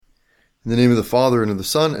In the name of the Father, and of the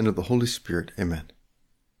Son, and of the Holy Spirit. Amen.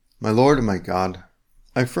 My Lord and my God,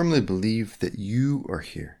 I firmly believe that you are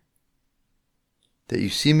here, that you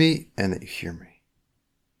see me and that you hear me.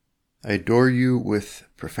 I adore you with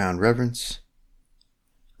profound reverence.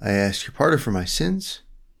 I ask your pardon for my sins,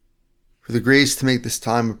 for the grace to make this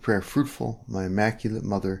time of prayer fruitful, my Immaculate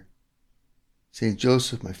Mother, Saint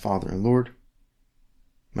Joseph, my Father and Lord,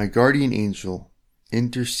 my guardian angel,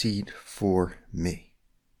 intercede for me.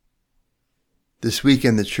 This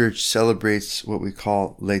weekend, the Church celebrates what we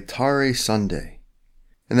call Laetare Sunday.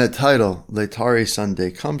 And that title, Laetare Sunday,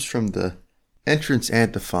 comes from the entrance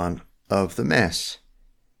antiphon of the Mass.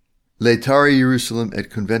 Laetare Jerusalem et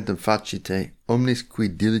conventum facite, omnes qui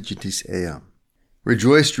diligentis eam.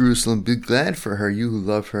 Rejoice, Jerusalem, be glad for her, you who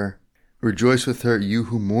love her. Rejoice with her, you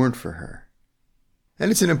who mourn for her. And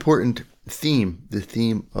it's an important theme, the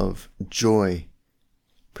theme of joy,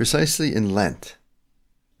 precisely in Lent,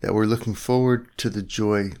 that we're looking forward to the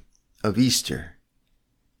joy of Easter.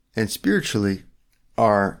 And spiritually,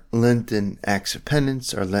 our Lenten acts of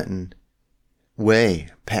penance, our Lenten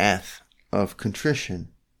path of contrition,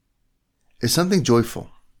 is something joyful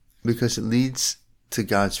because it leads to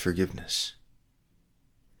God's forgiveness.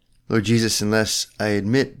 Lord Jesus, unless I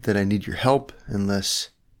admit that I need your help, unless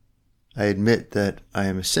I admit that I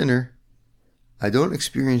am a sinner, I don't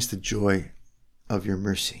experience the joy of your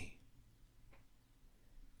mercy.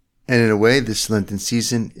 And in a way, this Lenten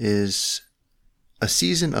season is a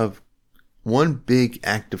season of one big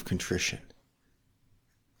act of contrition.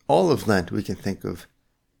 All of Lent we can think of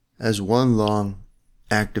as one long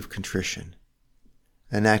act of contrition,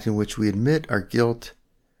 an act in which we admit our guilt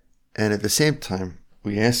and at the same time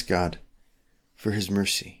we ask God for his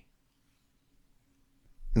mercy.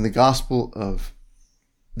 In the Gospel of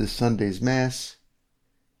this Sunday's Mass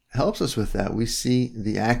helps us with that. We see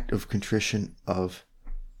the act of contrition of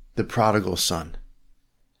the prodigal son,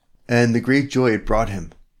 and the great joy it brought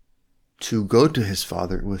him to go to his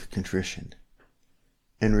father with contrition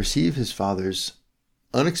and receive his father's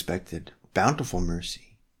unexpected, bountiful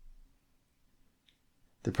mercy.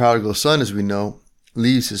 The prodigal son, as we know,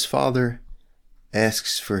 leaves his father,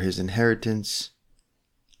 asks for his inheritance,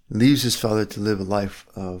 leaves his father to live a life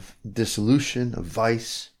of dissolution, of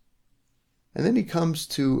vice, and then he comes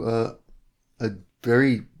to a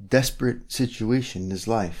very desperate situation in his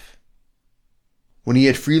life. When he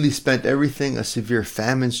had freely spent everything, a severe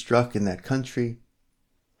famine struck in that country,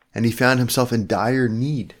 and he found himself in dire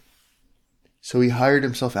need. So he hired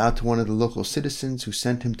himself out to one of the local citizens, who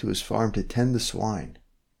sent him to his farm to tend the swine.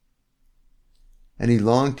 And he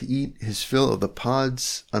longed to eat his fill of the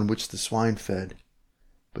pods on which the swine fed,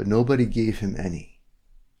 but nobody gave him any.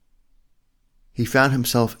 He found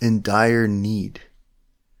himself in dire need.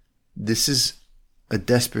 This is a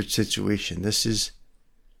desperate situation. This is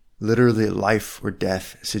literally a life or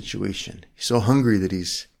death situation. He's so hungry that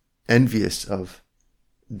he's envious of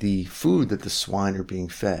the food that the swine are being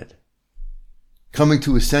fed. Coming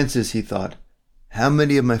to his senses, he thought, how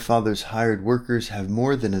many of my father's hired workers have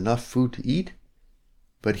more than enough food to eat?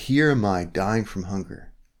 But here am I, dying from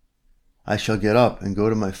hunger. I shall get up and go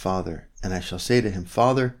to my father, and I shall say to him,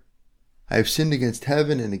 Father, I have sinned against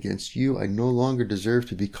heaven and against you. I no longer deserve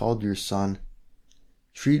to be called your son.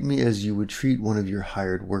 Treat me as you would treat one of your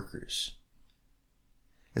hired workers.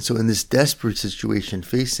 And so in this desperate situation,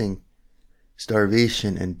 facing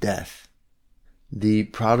starvation and death, the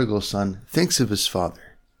prodigal son thinks of his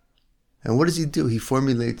father. And what does he do? He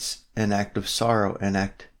formulates an act of sorrow, an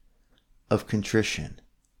act of contrition.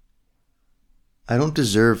 I don't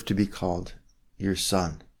deserve to be called your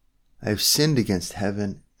son. I have sinned against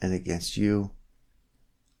heaven and against you.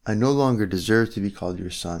 I no longer deserve to be called your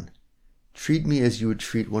son. Treat me as you would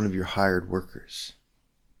treat one of your hired workers.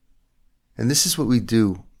 And this is what we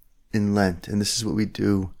do in Lent, and this is what we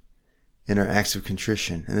do in our acts of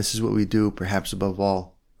contrition, and this is what we do, perhaps above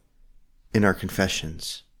all, in our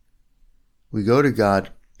confessions. We go to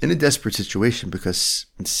God in a desperate situation because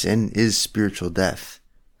sin is spiritual death.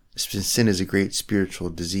 Sin is a great spiritual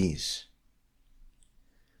disease.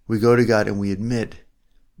 We go to God and we admit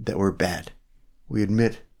that we're bad. We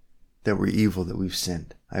admit that we're evil, that we've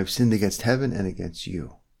sinned. I have sinned against heaven and against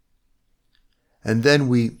you. And then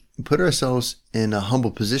we put ourselves in a humble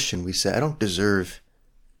position. We say, I don't deserve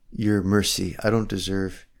your mercy. I don't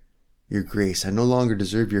deserve your grace. I no longer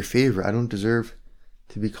deserve your favor. I don't deserve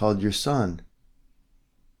to be called your son.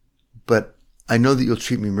 But I know that you'll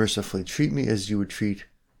treat me mercifully. Treat me as you would treat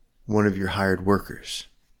one of your hired workers.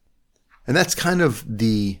 And that's kind of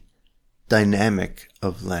the dynamic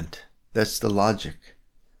of Lent. That's the logic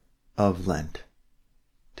of Lent.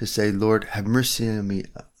 To say, Lord, have mercy on me.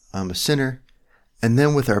 I'm a sinner, And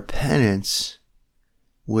then with our penance,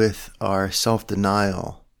 with our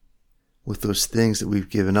self-denial, with those things that we've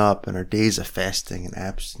given up and our days of fasting and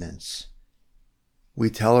abstinence, we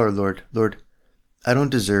tell our Lord, Lord, I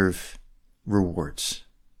don't deserve rewards.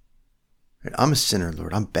 I'm a sinner,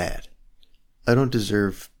 Lord. I'm bad. I don't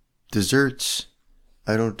deserve desserts.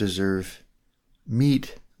 I don't deserve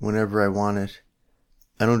meat whenever I want it.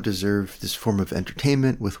 I don't deserve this form of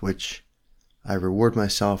entertainment with which I reward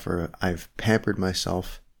myself or I've pampered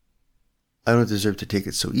myself. I don't deserve to take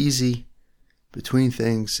it so easy between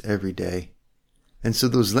things every day. And so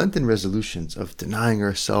those Lenten resolutions of denying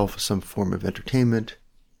ourselves some form of entertainment,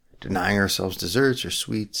 denying ourselves desserts or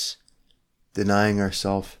sweets, denying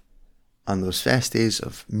ourselves on those fast days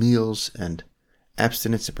of meals and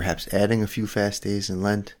abstinence, and perhaps adding a few fast days in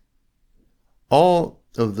Lent, all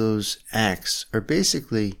of those acts are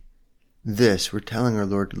basically this. We're telling our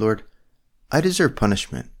Lord, Lord, I deserve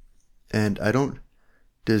punishment and I don't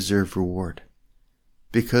deserve reward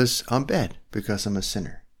because I'm bad, because I'm a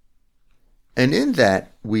sinner. And in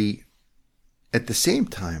that, we, at the same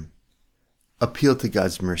time, appeal to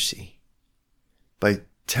God's mercy by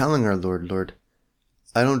telling our Lord, Lord,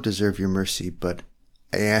 I don't deserve your mercy, but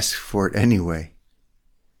I ask for it anyway.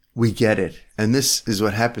 We get it. And this is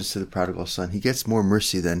what happens to the prodigal son. He gets more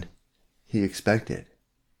mercy than he expected.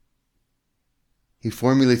 He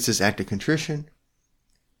formulates this act of contrition,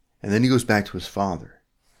 and then he goes back to his father.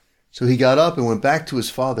 So he got up and went back to his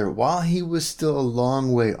father while he was still a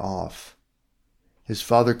long way off. His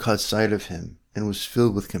father caught sight of him and was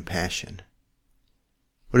filled with compassion.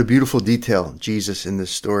 What a beautiful detail, Jesus, in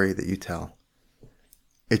this story that you tell.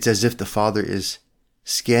 It's as if the father is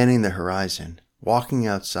scanning the horizon, walking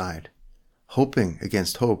outside, hoping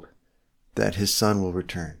against hope that his son will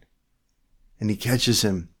return. And he catches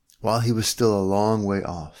him while he was still a long way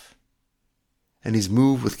off. And he's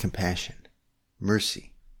moved with compassion,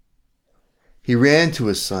 mercy. He ran to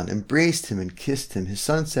his son, embraced him, and kissed him. His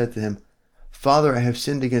son said to him, Father, I have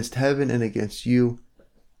sinned against heaven and against you.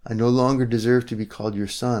 I no longer deserve to be called your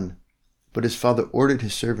son. But his father ordered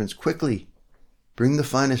his servants, Quickly, bring the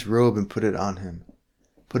finest robe and put it on him.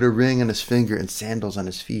 Put a ring on his finger and sandals on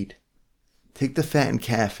his feet. Take the fattened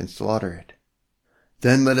calf and slaughter it.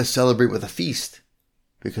 Then let us celebrate with a feast,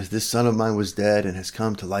 because this son of mine was dead and has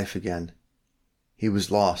come to life again. He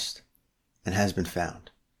was lost and has been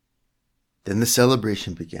found. Then the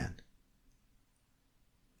celebration began.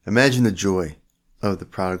 Imagine the joy of the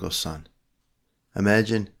prodigal son.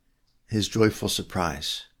 Imagine his joyful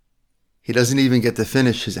surprise. He doesn't even get to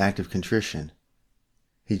finish his act of contrition.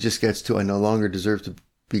 He just gets to, I no longer deserve to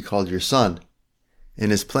be called your son. In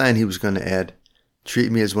his plan, he was going to add,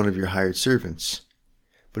 treat me as one of your hired servants.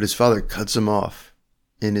 But his father cuts him off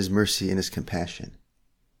in his mercy and his compassion.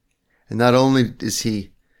 And not only is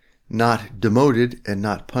he not demoted and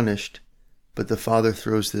not punished, but the father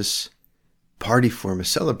throws this party for him, a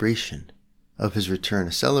celebration of his return,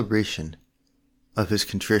 a celebration of his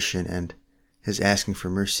contrition and his asking for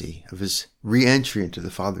mercy, of his re-entry into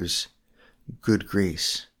the father's good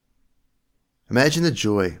grace. Imagine the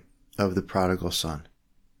joy of the prodigal son.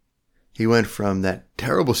 He went from that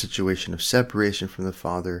terrible situation of separation from the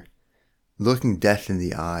father, looking death in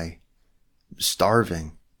the eye,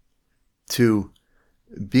 starving, to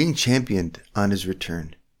being championed on his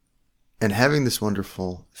return and having this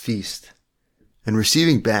wonderful feast and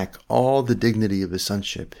receiving back all the dignity of his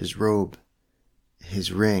sonship, his robe,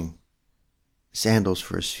 his ring, sandals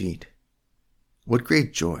for his feet. What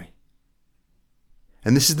great joy.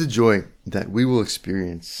 And this is the joy that we will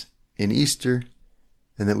experience in Easter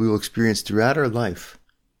and that we will experience throughout our life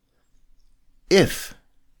if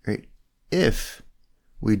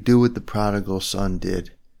we do what the prodigal son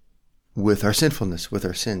did with our sinfulness, with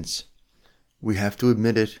our sins. We have to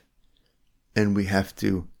admit it and we have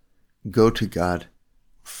to go to God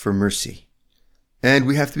for mercy. And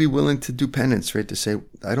we have to be willing to do penance, right? To say,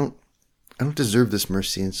 I don't deserve this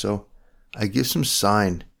mercy. And so I give some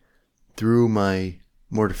sign through my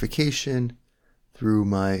mortification, through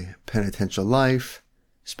my penitential life,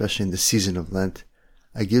 especially in the season of Lent.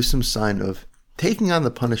 I give some sign of taking on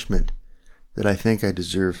the punishment that I think I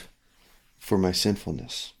deserve for my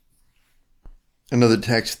sinfulness. Another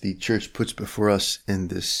text the church puts before us in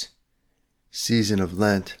this season of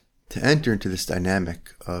Lent to enter into this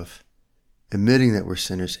dynamic of admitting that we're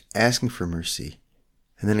sinners, asking for mercy,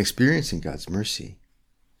 and then experiencing God's mercy,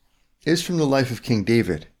 is from the life of King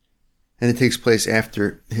David. And it takes place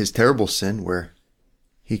after his terrible sin where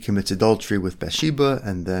he commits adultery with Bathsheba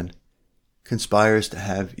and then conspires to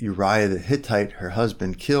have Uriah the Hittite, her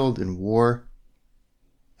husband, killed in war.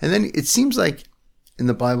 And then it seems like in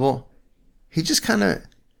the Bible, he just kind of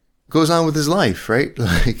goes on with his life, right?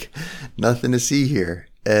 Like nothing to see here,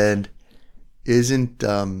 and isn't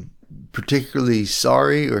particularly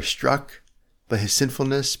sorry or struck by his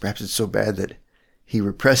sinfulness. Perhaps it's so bad that he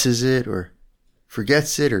represses it or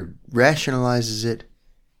forgets it or rationalizes it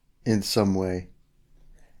in some way.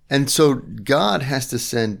 And so God has to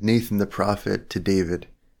send Nathan the prophet to David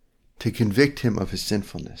to convict him of his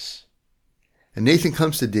sinfulness. And Nathan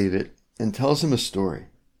comes to David and tells him a story.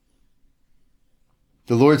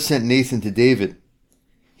 The Lord sent Nathan to David.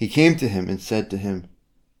 He came to him and said to him,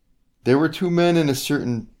 "There were two men in a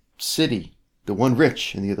certain city, the one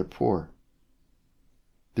rich and the other poor.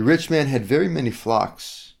 The rich man had very many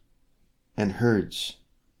flocks and herds,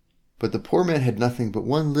 but the poor man had nothing but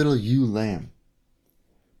one little ewe lamb,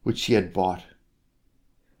 which he had bought.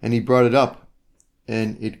 And he brought it up,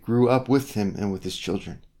 and it grew up with him and with his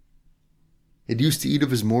children. It used to eat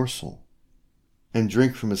of his morsel, and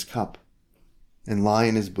drink from his cup, and lie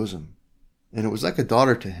in his bosom, and it was like a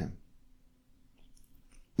daughter to him.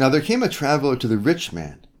 Now there came a traveler to the rich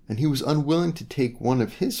man, and he was unwilling to take one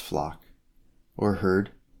of his flock, or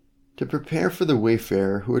herd, to prepare for the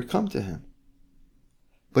wayfarer who had come to him.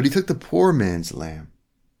 But he took the poor man's lamb,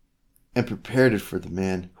 and prepared it for the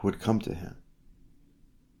man who had come to him."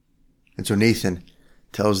 And so Nathan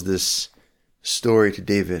tells this story to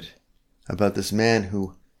David about this man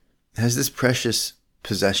who has this precious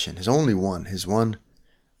possession, his only one, his one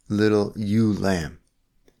little ewe lamb.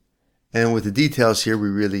 And with the details here, we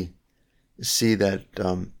really see that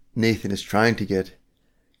Nathan is trying to get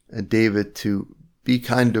David to be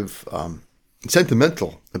kind of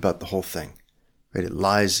sentimental about the whole thing. Right? It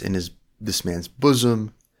lies in this man's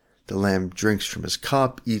bosom. The lamb drinks from his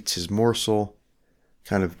cup, eats his morsel.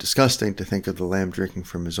 Kind of disgusting to think of the lamb drinking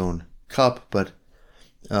from his own cup, but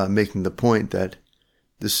making the point that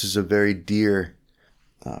this is a very dear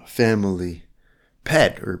family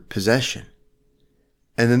pet or possession.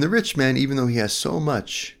 And then the rich man, even though he has so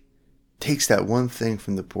much, takes that one thing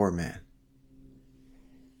from the poor man.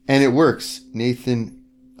 And it works. Nathan's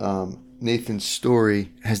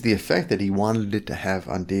story has the effect that he wanted it to have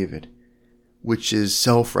on David, which is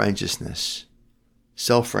self-righteousness,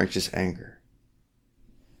 self-righteous anger.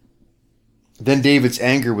 Then David's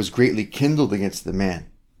anger was greatly kindled against the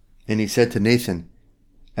man, and he said to Nathan,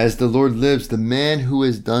 "As the Lord lives, the man who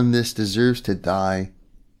has done this deserves to die,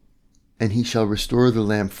 and he shall restore the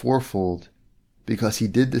lamb fourfold, because he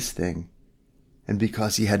did this thing, and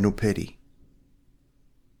because he had no pity."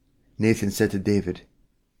 Nathan said to David,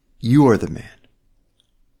 "You are the man."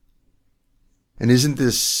 And isn't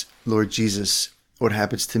this, Lord Jesus, what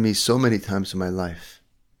happens to me so many times in my life?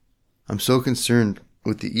 I'm so concerned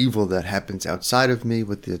with the evil that happens outside of me,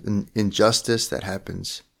 with the injustice that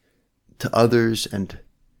happens to others and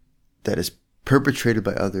that is perpetrated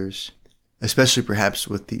by others, especially perhaps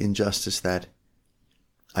with the injustice that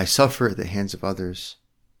I suffer at the hands of others.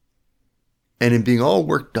 And in being all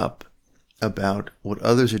worked up about what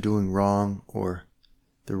others are doing wrong or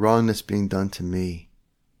the wrongness being done to me,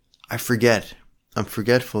 I'm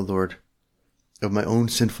forgetful, Lord, of my own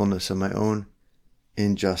sinfulness, of my own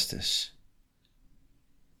injustice.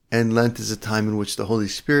 And Lent is a time in which the Holy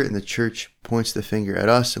Spirit and the church points the finger at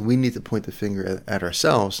us, and we need to point the finger at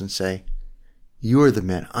ourselves and say, "You are the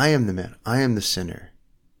man. I am the man. I am the sinner.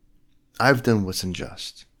 I've done what's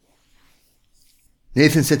unjust."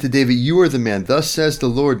 Nathan said to David, "You are the man. Thus says the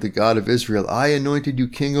Lord, the God of Israel, I anointed you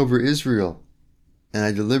king over Israel, and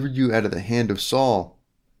I delivered you out of the hand of Saul.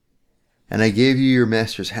 And I gave you your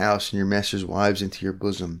master's house and your master's wives into your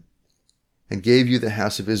bosom, and gave you the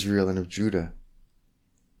house of Israel and of Judah.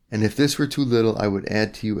 And if this were too little, I would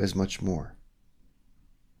add to you as much more.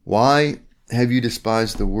 Why have you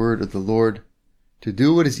despised the word of the Lord to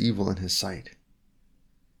do what is evil in his sight?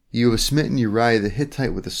 You have smitten Uriah the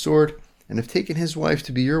Hittite with a sword, and have taken his wife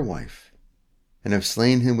to be your wife, and have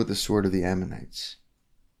slain him with the sword of the Ammonites."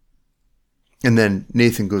 And then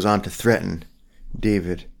Nathan goes on to threaten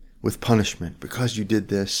David with punishment. Because you did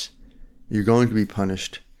this, you're going to be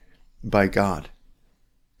punished by God.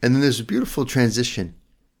 And then there's a beautiful transition.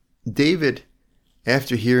 David,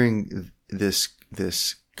 after hearing this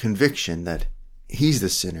conviction that he's the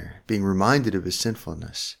sinner, being reminded of his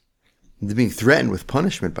sinfulness, and being threatened with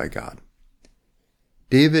punishment by God,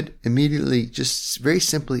 David immediately, just very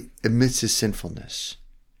simply, admits his sinfulness.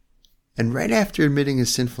 And right after admitting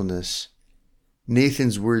his sinfulness,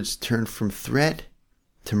 Nathan's words turn from threat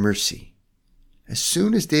to mercy. As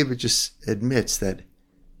soon as David just admits that,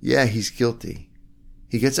 yeah, he's guilty,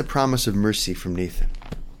 he gets a promise of mercy from Nathan.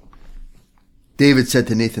 David said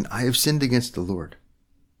to Nathan, "I have sinned against the Lord."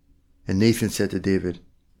 And Nathan said to David,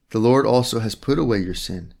 "The Lord also has put away your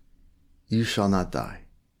sin. You shall not die."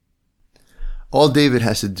 All David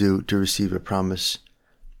has to do to receive a promise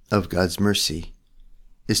of God's mercy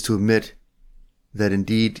is to admit that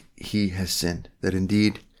indeed he has sinned, that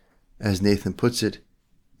indeed, as Nathan puts it,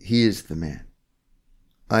 he is the man.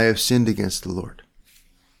 I have sinned against the Lord.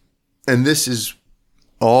 And this is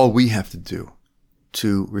all we have to do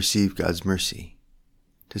to receive God's mercy.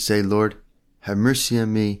 To say, Lord, have mercy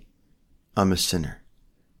on me. I'm a sinner.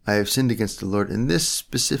 I have sinned against the Lord in this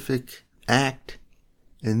specific act,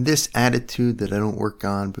 in this attitude that I don't work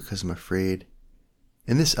on because I'm afraid,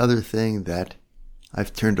 in this other thing that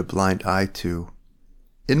I've turned a blind eye to,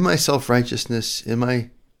 in my self-righteousness, in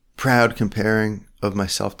my proud comparing of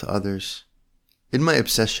myself to others, in my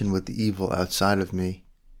obsession with the evil outside of me.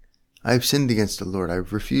 I have sinned against the Lord.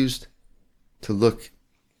 I've refused to look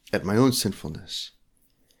at my own sinfulness.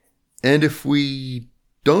 And if we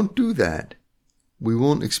don't do that, we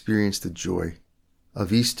won't experience the joy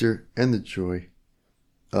of Easter and the joy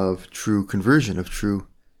of true conversion, of true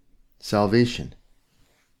salvation.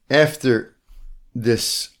 After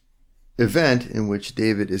this event in which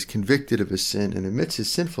David is convicted of his sin and admits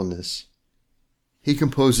his sinfulness, he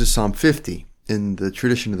composes Psalm 50. In the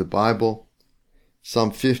tradition of the Bible,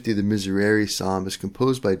 Psalm 50, the Miserere Psalm, is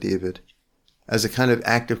composed by David as a kind of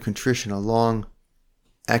act of contrition, a long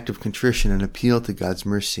act of contrition, an appeal to God's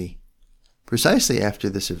mercy, precisely after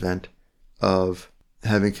this event of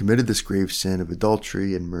having committed this grave sin of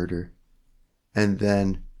adultery and murder, and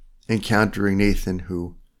then encountering Nathan,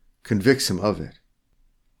 who convicts him of it.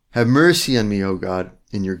 Have mercy on me, O God,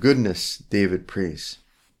 in your goodness, David prays.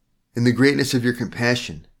 In the greatness of your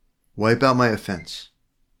compassion, wipe out my offense.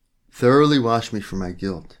 Thoroughly wash me from my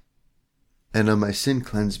guilt, and of my sin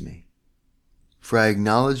cleanse me. For I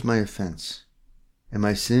acknowledge my offense, and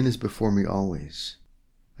my sin is before me always.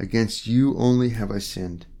 Against you only have I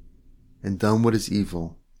sinned, and done what is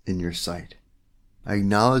evil in your sight. I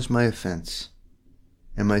acknowledge my offense,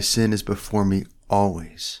 and my sin is before me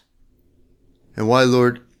always. And why,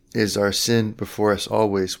 Lord, is our sin before us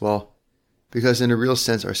always? Well, because in a real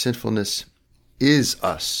sense, our sinfulness is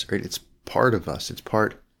us, right? It's part of us. It's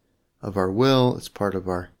part of our will. It's part of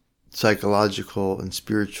our psychological and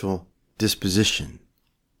spiritual disposition.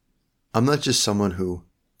 I'm not just someone who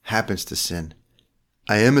happens to sin.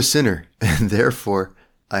 I am a sinner, and therefore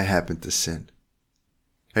I happen to sin.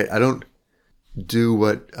 Right? I don't do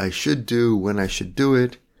what I should do when I should do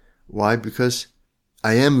it. Why? Because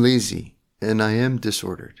I am lazy and I am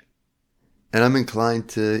disordered. And I'm inclined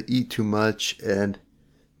to eat too much and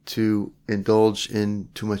to indulge in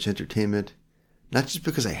too much entertainment. Not just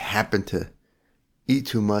because I happen to eat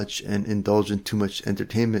too much and indulge in too much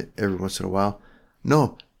entertainment every once in a while.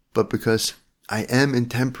 No, but because I am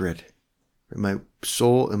intemperate. My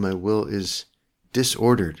soul and my will is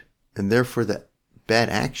disordered. And therefore the bad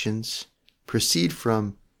actions proceed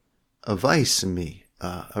from a vice in me,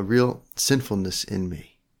 a real sinfulness in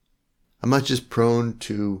me. I'm not just prone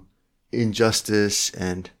to injustice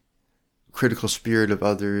and critical spirit of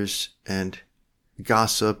others and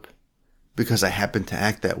gossip because I happen to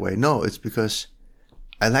act that way. No, it's because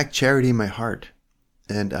I lack charity in my heart,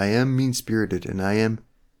 and I am mean-spirited, and I am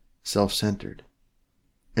self-centered.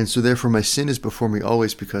 And so therefore my sin is before me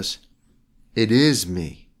always because it is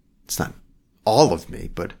me. It's not all of me,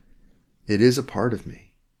 but it is a part of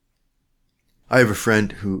me. I have a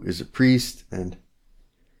friend who is a priest, and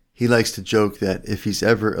he likes to joke that if he's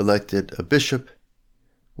ever elected a bishop,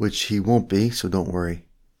 which he won't be, so don't worry,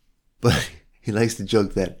 but he likes to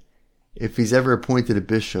joke that if he's ever appointed a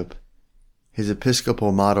bishop, his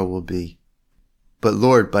episcopal motto will be, "But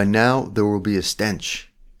Lord, by now there will be a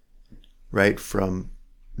stench," right? From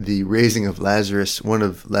the raising of Lazarus, one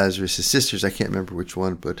of Lazarus' sisters, I can't remember which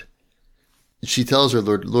one, but she tells her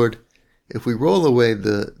Lord, "Lord, if we roll away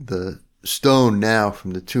the stone now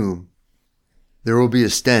from the tomb, there will be a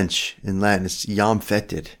stench." In Latin, it's iam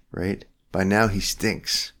fetid, right? By now he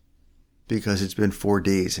stinks because it's been 4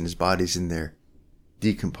 days and his body's in there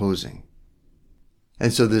decomposing.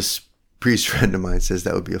 And so this priest friend of mine says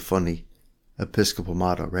that would be a funny episcopal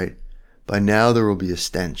motto, right? By now there will be a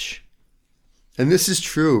stench. And this is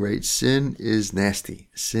true, right? Sin is nasty.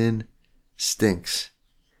 Sin stinks.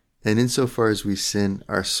 And insofar as we sin,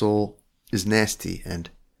 our soul is nasty and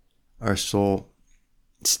our soul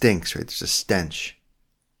stinks, right? There's a stench.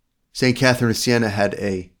 St. Catherine of Siena had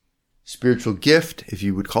a spiritual gift, if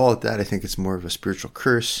you would call it that. I think it's more of a spiritual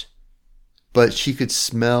curse. But she could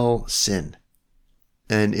smell sin.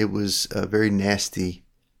 And it was a very nasty,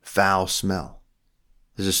 foul smell.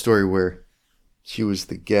 There's a story where she was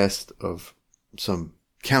the guest of some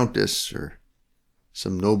countess or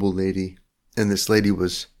some noble lady, and this lady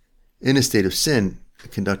was in a state of sin,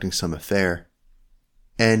 conducting some affair.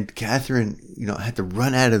 And Catherine, had to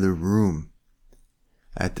run out of the room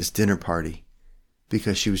at this dinner party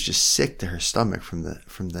because she was just sick to her stomach from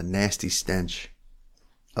the nasty stench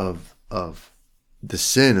of the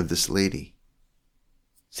sin of this lady.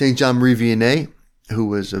 St. John Marie Vianney, who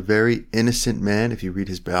was a very innocent man, if you read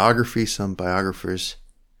his biography, some biographers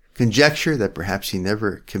conjecture that perhaps he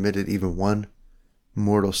never committed even one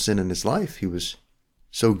mortal sin in his life. He was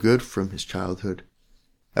so good from his childhood.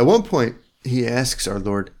 At one point, he asks our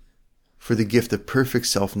Lord for the gift of perfect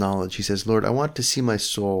self-knowledge. He says, Lord, I want to see my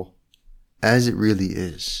soul as it really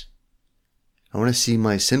is. I want to see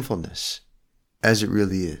my sinfulness as it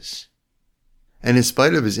really is. And in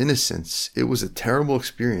spite of his innocence, it was a terrible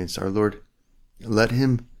experience. Our Lord let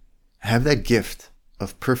him have that gift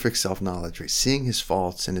of perfect self-knowledge, right? Seeing his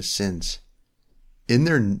faults and his sins in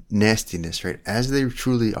their nastiness, right? As they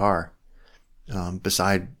truly are,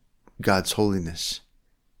 beside God's holiness.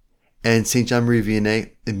 And St. John Marie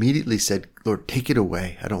Vianney immediately said, Lord, take it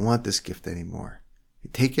away. I don't want this gift anymore.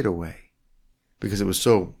 Take it away. Because it was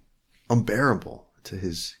so unbearable to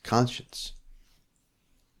his conscience.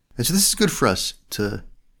 And so this is good for us to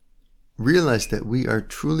realize that we are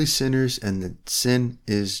truly sinners and that sin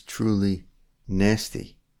is truly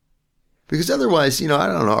nasty. Because otherwise, I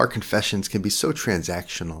don't know, our confessions can be so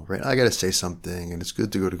transactional, right? I got to say something and it's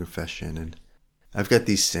good to go to confession and I've got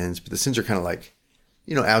these sins, but the sins are kind of like,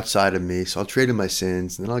 outside of me. So I'll trade in my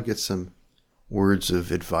sins and then I'll get some words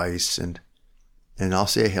of advice and I'll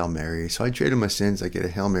say a Hail Mary. So I trade in my sins, I get a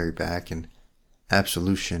Hail Mary back and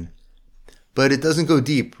absolution. But it doesn't go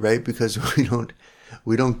deep, right? Because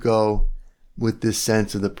we don't go with this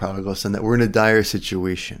sense of the prodigal son that we're in a dire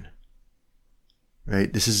situation,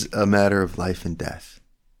 right? This is a matter of life and death.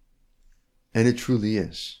 And it truly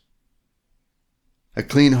is. A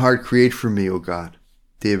clean heart create for me, O God.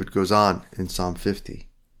 David goes on in Psalm 50.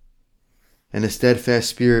 And a steadfast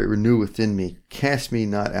spirit renew within me. Cast me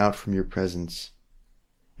not out from your presence,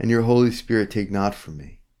 and your Holy Spirit take not from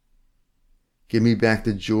me. Give me back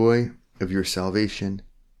the joy of your salvation,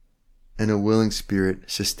 and a willing spirit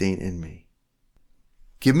sustain in me.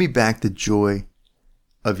 Give me back the joy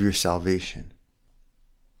of your salvation.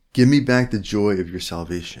 Give me back the joy of your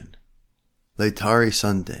salvation. Laetare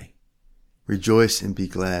Sunday. Rejoice and be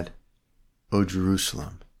glad, O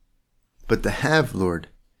Jerusalem. But to have, Lord,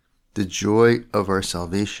 the joy of our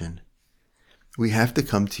salvation, we have to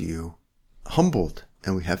come to you humbled,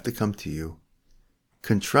 and we have to come to you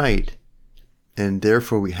contrite, and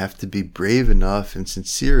therefore we have to be brave enough and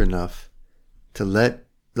sincere enough to let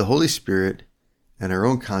the Holy Spirit and our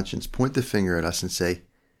own conscience point the finger at us and say,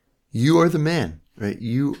 you are the man, right?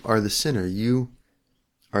 You are the sinner. You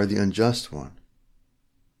are the unjust one.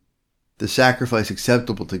 The sacrifice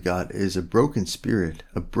acceptable to God is a broken spirit,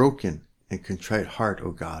 a broken and contrite heart,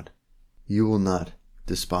 O God, you will not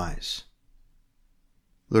despise.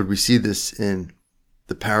 Lord, we see this in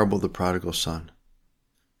the parable of the prodigal son.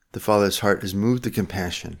 The father's heart is moved to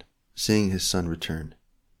compassion, seeing his son return.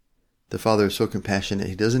 The father is so compassionate,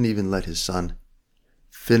 he doesn't even let his son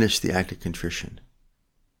finish the act of contrition.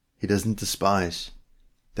 He doesn't despise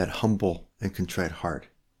that humble and contrite heart.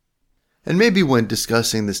 And maybe when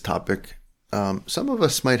discussing this topic, some of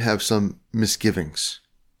us might have some misgivings,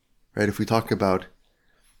 right? If we talk about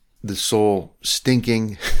the soul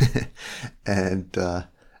stinking and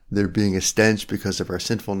there being a stench because of our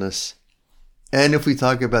sinfulness, and if we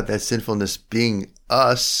talk about that sinfulness being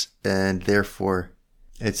us, and therefore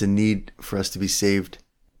it's a need for us to be saved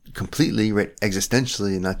completely, right,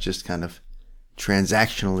 existentially, and not just kind of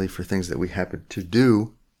transactionally for things that we happen to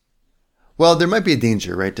do, well, there might be a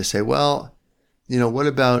danger, right, to say, well, what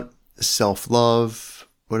about self-love?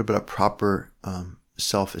 What about a proper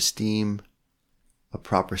self-esteem, a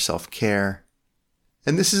proper self-care?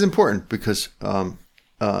 And this is important because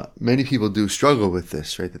many people do struggle with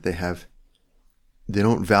this, right, that they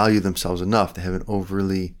don't value themselves enough. They have an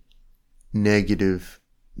overly negative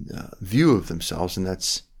view of themselves, and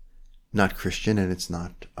that's not Christian, and it's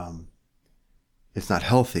not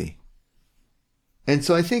healthy. And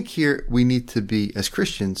so I think here we need to be, as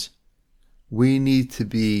Christians, we need to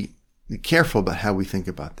be careful about how we think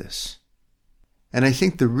about this. And I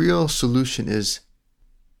think the real solution is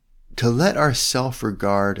to let our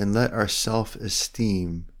self-regard and let our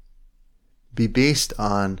self-esteem be based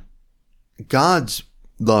on God's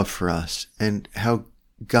love for us and how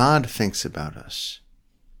God thinks about us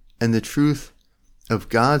and the truth of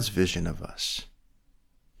God's vision of us.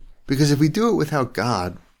 Because if we do it without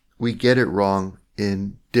God, we get it wrong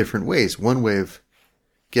in different ways. One way of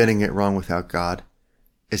getting it wrong without God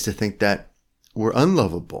is to think that we're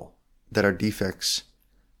unlovable, that our defects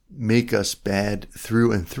make us bad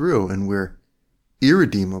through and through, and we're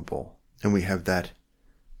irredeemable, and we have that,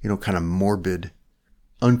 kind of morbid,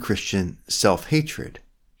 unchristian self-hatred.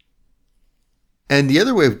 And the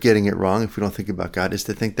other way of getting it wrong, if we don't think about God, is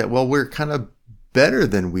to think that, well, we're kind of better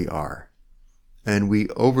than we are. And we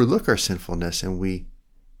overlook our sinfulness and we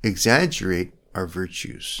exaggerate our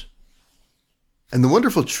virtues. And the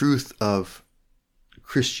wonderful truth of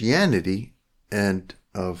Christianity and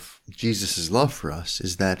of Jesus' love for us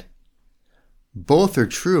is that both are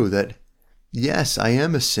true, that yes, I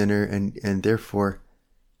am a sinner and therefore,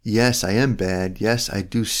 yes, I am bad. Yes, I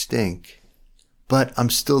do stink. But I'm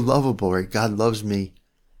still lovable, right? God loves me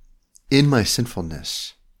in my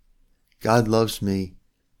sinfulness. God loves me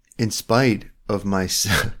in spite of my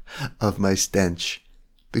stench,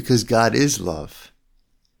 because God is love.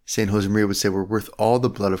 St. Josemaria would say we're worth all the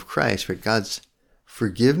blood of Christ, right? God's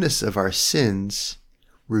forgiveness of our sins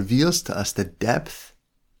reveals to us the depth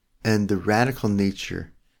and the radical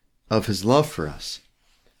nature of his love for us.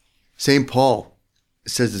 St. Paul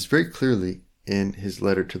says this very clearly in his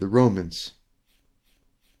letter to the Romans.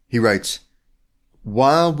 He writes,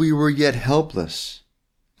 "While we were yet helpless,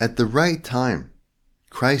 at the right time,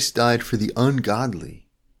 Christ died for the ungodly.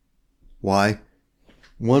 Why?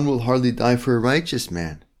 One will hardly die for a righteous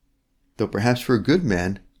man, though perhaps for a good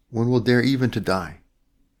man, one will dare even to die.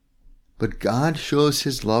 But God shows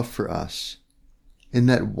his love for us, in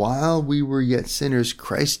that while we were yet sinners,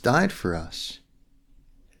 Christ died for us.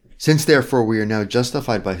 Since therefore we are now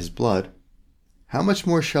justified by his blood, how much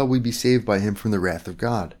more shall we be saved by him from the wrath of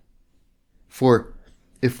God? For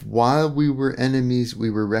if while we were enemies we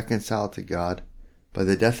were reconciled to God by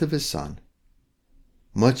the death of his Son,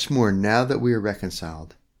 much more now that we are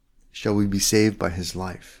reconciled shall we be saved by his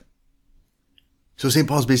life." So St.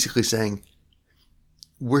 Paul's basically saying,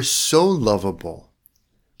 we're so lovable,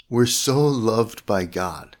 we're so loved by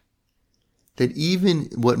God, that even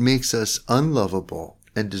what makes us unlovable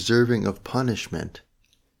and deserving of punishment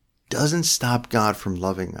doesn't stop God from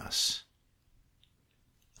loving us.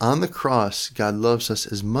 On the cross, God loves us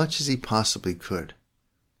as much as he possibly could.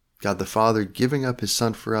 God the Father giving up his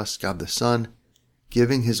Son for us, God the Son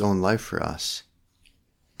giving his own life for us.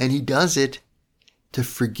 And he does it to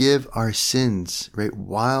forgive our sins, right?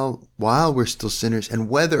 While we're still sinners, and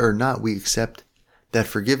whether or not we accept that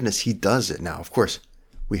forgiveness, he does it. Now, of course,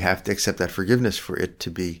 we have to accept that forgiveness for it to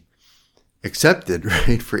be accepted,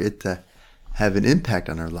 right? For it to have an impact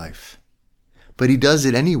on our life. But he does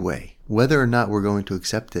it anyway, whether or not we're going to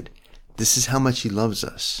accept it. This is how much he loves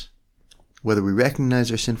us. Whether we recognize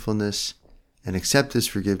our sinfulness and accept his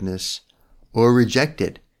forgiveness or reject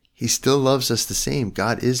it, he still loves us the same.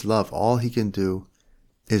 God is love. All he can do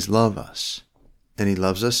is love us. And he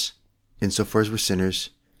loves us, insofar as we're sinners,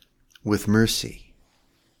 with mercy.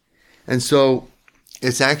 And so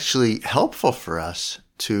it's actually helpful for us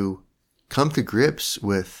to come to grips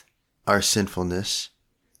with our sinfulness,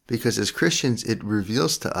 because as Christians, it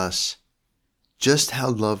reveals to us just how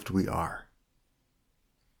loved we are.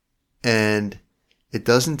 And it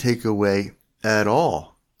doesn't take away at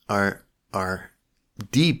all our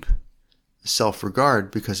deep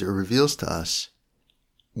self-regard, because it reveals to us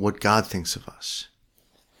what God thinks of us.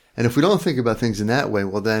 And if we don't think about things in that way,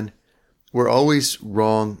 well, then we're always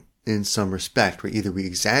wrong in some respect, where either we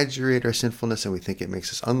exaggerate our sinfulness and we think it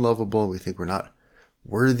makes us unlovable, we think we're not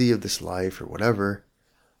worthy of this life or whatever,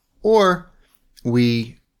 or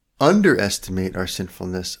we underestimate our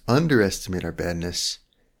sinfulness, underestimate our badness,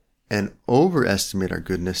 and overestimate our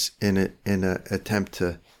goodness in an attempt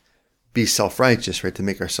to be self-righteous, right? To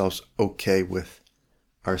make ourselves okay with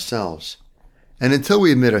ourselves. And until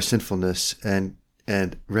we admit our sinfulness and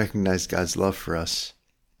recognize God's love for us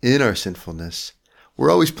in our sinfulness, we're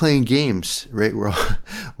always playing games, right?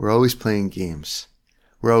 We're always playing games.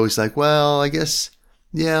 We're always like, well, I guess,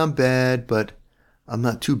 yeah, I'm bad, but I'm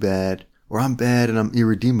not too bad. Or I'm bad and I'm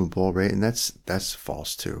irredeemable, right? And that's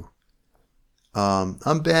false too.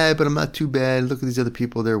 I'm bad, but I'm not too bad. Look at these other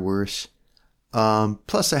people, they're worse.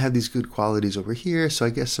 Plus I have these good qualities over here, so I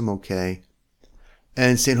guess I'm okay.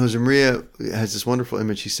 And St. Josemaria has this wonderful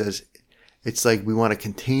image. He says, it's like we want a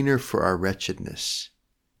container for our wretchedness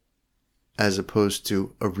as opposed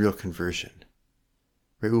to a real conversion.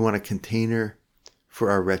 Right? We want a container for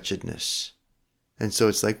our wretchedness. And so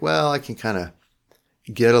it's like, well, I can kind of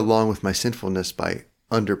get along with my sinfulness by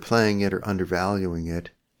underplaying it or undervaluing it.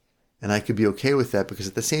 And I could be okay with that because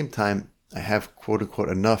at the same time, I have quote unquote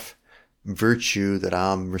enough virtue that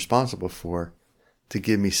I'm responsible for to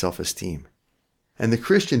give me self-esteem. And the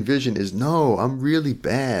Christian vision is, no, I'm really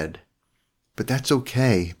bad, but that's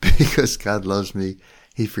okay because God loves me.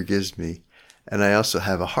 He forgives me. And I also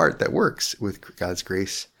have a heart that works with God's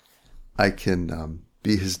grace. I can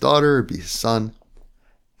be his daughter, be his son,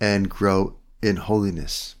 and grow in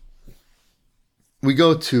holiness. We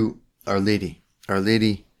go to Our Lady,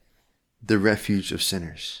 the refuge of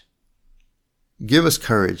sinners. Give us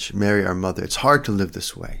courage, Mary, our mother. It's hard to live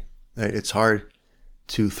this way, right? It's hard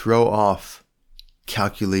to throw off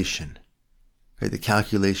calculation, right? The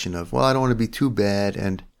calculation of, well, I don't want to be too bad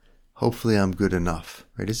and hopefully I'm good enough,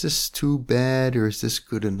 right? Is this too bad or is this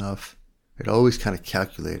good enough? Right? Always kind of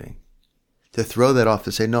calculating. To throw that off,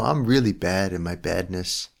 to say, no, I'm really bad in my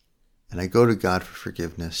badness and I go to God for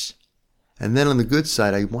forgiveness. And then on the good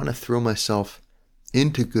side, I want to throw myself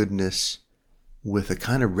into goodness with a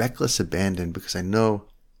kind of reckless abandon because I know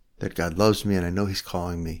that God loves me and I know He's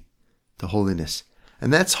calling me to holiness.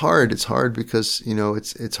 And that's hard. It's hard because,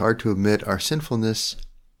 it's hard to admit our sinfulness.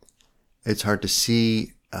 It's hard to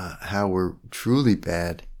see how we're truly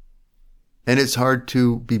bad. And it's hard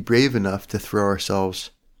to be brave enough to throw ourselves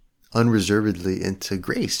unreservedly into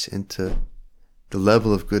grace, into the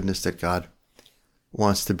level of goodness that God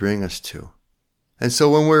wants to bring us to. And so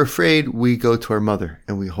when we're afraid, we go to our mother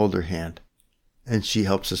and we hold her hand. And she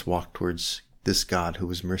helps us walk towards this God who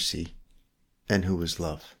is mercy and who is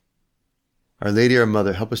love. Our Lady, our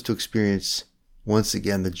Mother, help us to experience once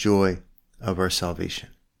again the joy of our salvation.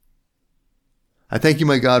 I thank you,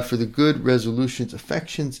 my God, for the good resolutions,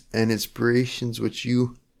 affections, and inspirations which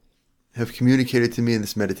you have communicated to me in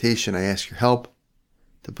this meditation. I ask your help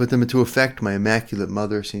to put them into effect, my Immaculate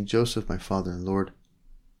Mother, St. Joseph, my Father and Lord.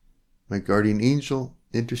 My guardian angel,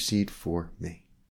 intercede for me.